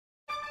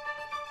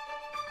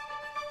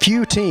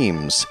Few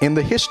teams in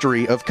the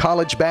history of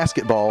college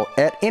basketball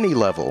at any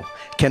level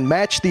can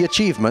match the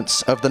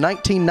achievements of the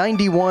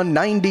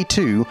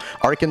 1991-92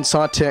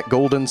 Arkansas Tech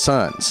Golden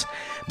Suns.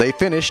 They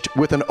finished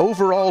with an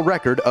overall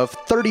record of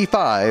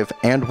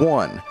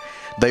 35-1.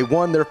 They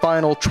won their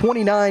final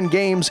 29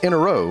 games in a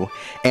row,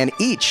 and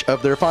each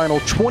of their final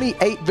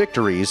 28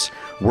 victories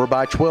were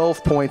by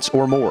 12 points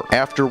or more.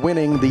 After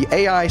winning the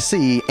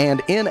AIC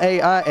and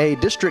NAIA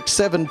District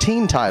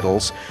 17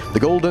 titles, the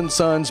Golden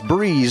Suns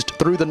breezed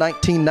through the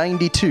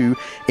 1992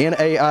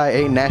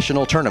 NAIA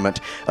National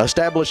Tournament,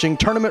 establishing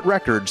tournament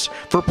records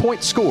for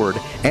points scored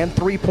and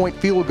three-point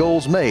field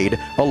goals made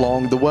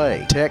along the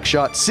way. Tech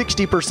shot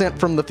 60%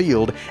 from the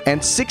field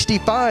and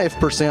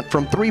 65%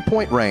 from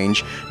three-point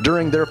range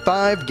during their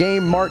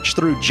five-game march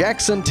through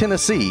Jackson,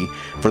 Tennessee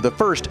for the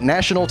first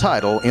national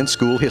title in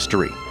school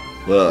history.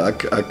 Well, I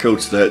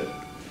coached that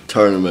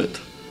tournament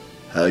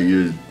how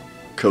you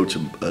coach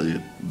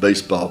a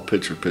baseball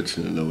pitcher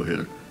pitching a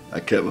no-hitter.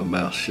 I kept my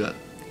mouth shut.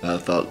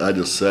 I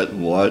just sat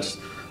and watched.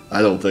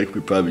 I don't think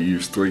we probably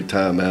used 3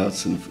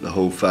 timeouts in the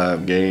whole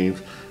 5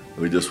 games.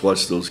 We just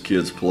watched those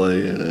kids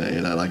play,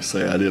 and I like to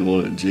say I didn't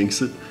want to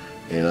jinx it,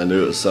 and I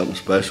knew it was something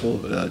special.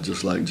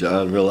 Just like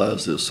John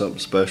realized it was something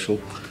special,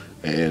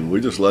 and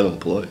we just let them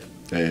play.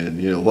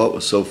 And you know what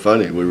was so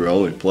funny? We were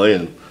only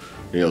playing,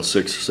 6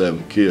 or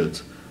 7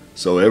 kids.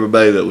 So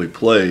everybody that we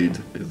played,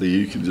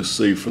 you could just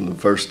see from the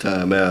first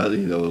time out,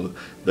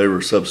 they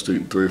were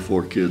substituting 3 or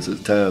 4 kids at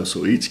a time.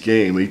 So each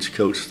game, each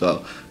coach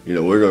thought,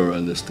 we're going to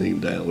run this team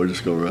down. We're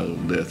just going to run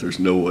them to death. There's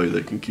no way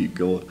they can keep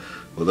going.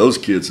 Well, those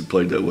kids had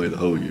played that way the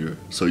whole year,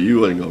 so you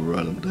wasn't going to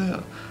run them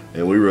down.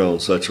 And we were on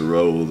such a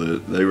roll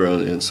that they were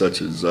in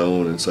such a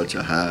zone and such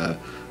a high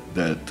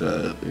that,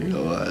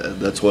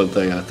 that's one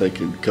thing I think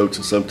in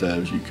coaching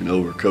sometimes you can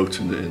overcoach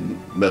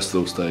and mess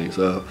those things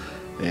up.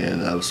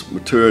 And I was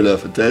mature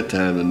enough at that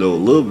time to know a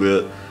little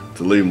bit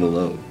to leave them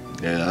alone.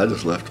 And I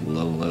just left them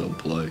alone, let them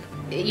play.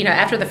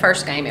 After the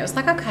first game, it was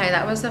like, okay,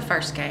 that was the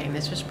first game.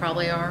 This was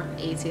probably our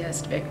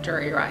easiest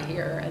victory right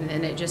here. And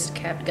then it just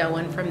kept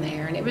going from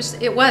there. And it was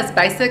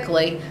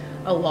basically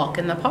a walk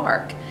in the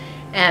park.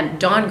 And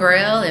Don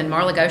Grell and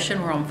Marla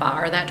Goshen were on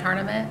fire that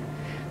tournament.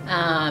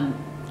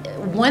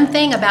 One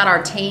thing about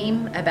our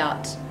team,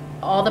 about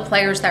all the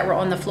players that were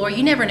on the floor,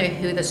 you never knew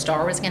who the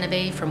star was going to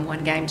be from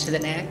one game to the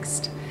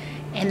next.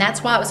 And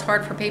that's why it was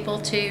hard for people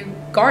to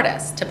guard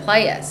us, to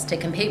play us, to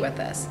compete with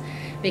us.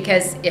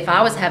 Because if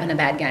I was having a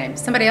bad game,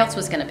 somebody else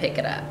was going to pick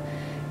it up.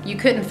 You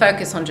couldn't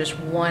focus on just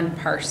one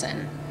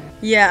person.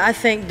 Yeah, I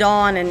think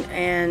Dawn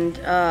and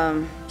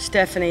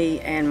Stephanie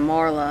and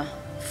Marla,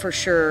 for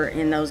sure,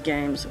 in those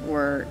games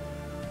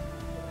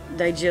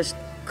they just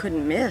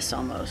couldn't miss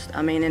almost.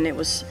 I mean, and it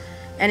was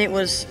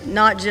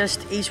not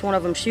just each one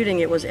of them shooting,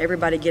 it was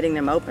everybody getting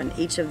them open,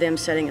 each of them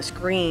setting a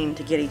screen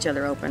to get each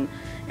other open.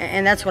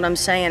 And that's what I'm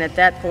saying. At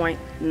that point,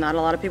 not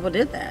a lot of people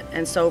did that.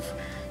 And so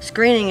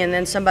screening, and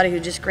then somebody who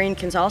just screened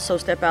can also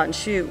step out and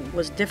shoot,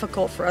 was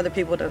difficult for other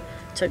people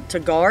to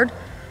guard.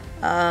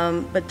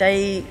 But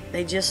they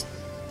just,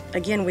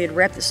 again, we had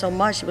repped it so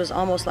much, it was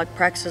almost like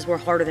practices were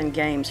harder than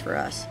games for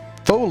us.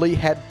 Foley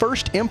had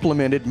first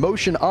implemented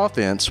motion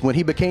offense when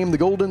he became the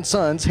Golden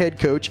Suns head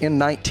coach in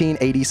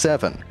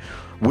 1987.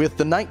 With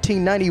the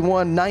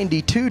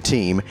 1991-92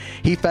 team,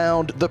 he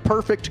found the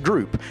perfect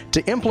group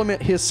to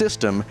implement his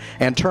system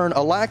and turn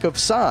a lack of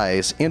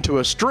size into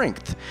a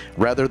strength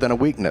rather than a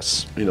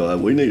weakness. We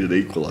needed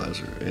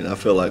equalizer, and I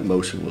felt like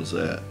motion was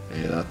that.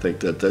 And I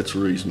think that's the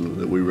reason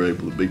that we were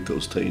able to beat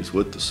those teams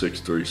with the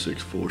 6'3",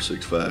 6'4",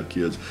 6'5"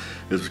 kids,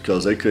 is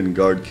because they couldn't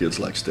guard kids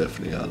like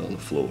Stephanie out on the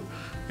floor.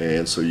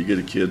 And so you get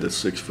a kid that's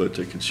 6 foot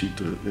that can shoot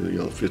the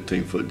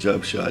 15-foot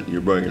jump shot, and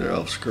you're bringing her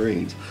off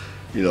screens.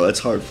 That's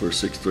hard for a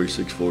 6'3",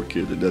 6'4"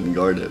 kid that doesn't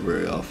guard that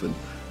very often.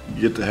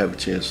 You get to have a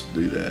chance to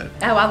do that.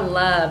 Oh, I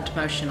loved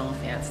motion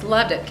offense.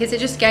 Loved it because it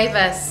just gave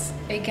us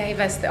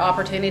the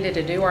opportunity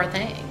to do our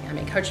thing. I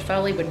mean, Coach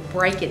Foley would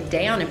break it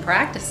down in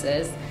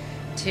practices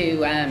to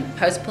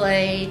post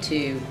play,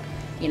 to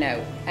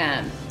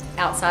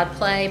outside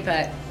play,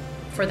 but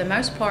for the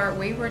most part,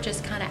 we were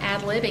just kind of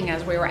ad-libbing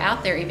as we were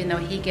out there, even though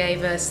he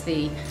gave us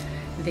the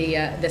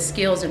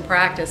skills in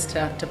practice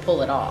to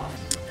pull it off.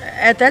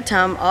 At that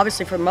time,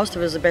 obviously, for most of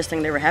it, it was the best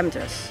thing that ever happened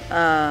to us.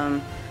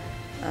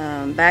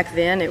 Back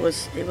then, it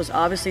was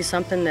obviously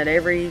something that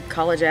every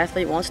college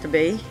athlete wants to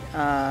be.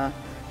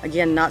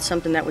 Again, not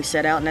something that we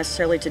set out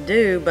necessarily to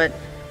do, but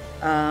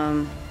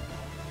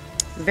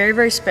very,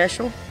 very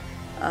special.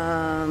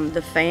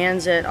 The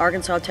fans at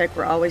Arkansas Tech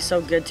were always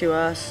so good to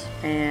us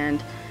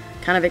and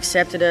kind of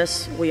accepted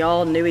us. We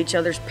all knew each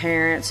other's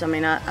parents. I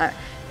mean,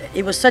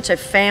 it was such a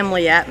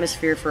family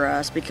atmosphere for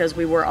us because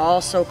we were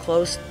all so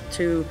close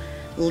to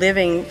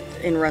living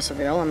in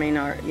Russellville. I mean,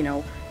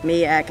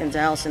 me, Atkins,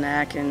 Allison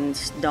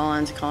Atkins,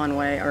 Dawn's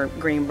Conway, or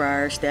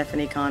Greenbrier,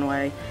 Stephanie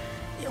Conway.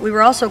 We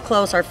were also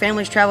close. Our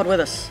families traveled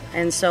with us,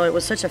 and so it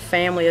was such a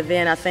family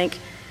event. I think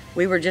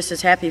we were just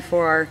as happy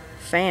for our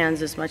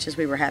fans as much as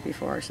we were happy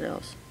for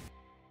ourselves.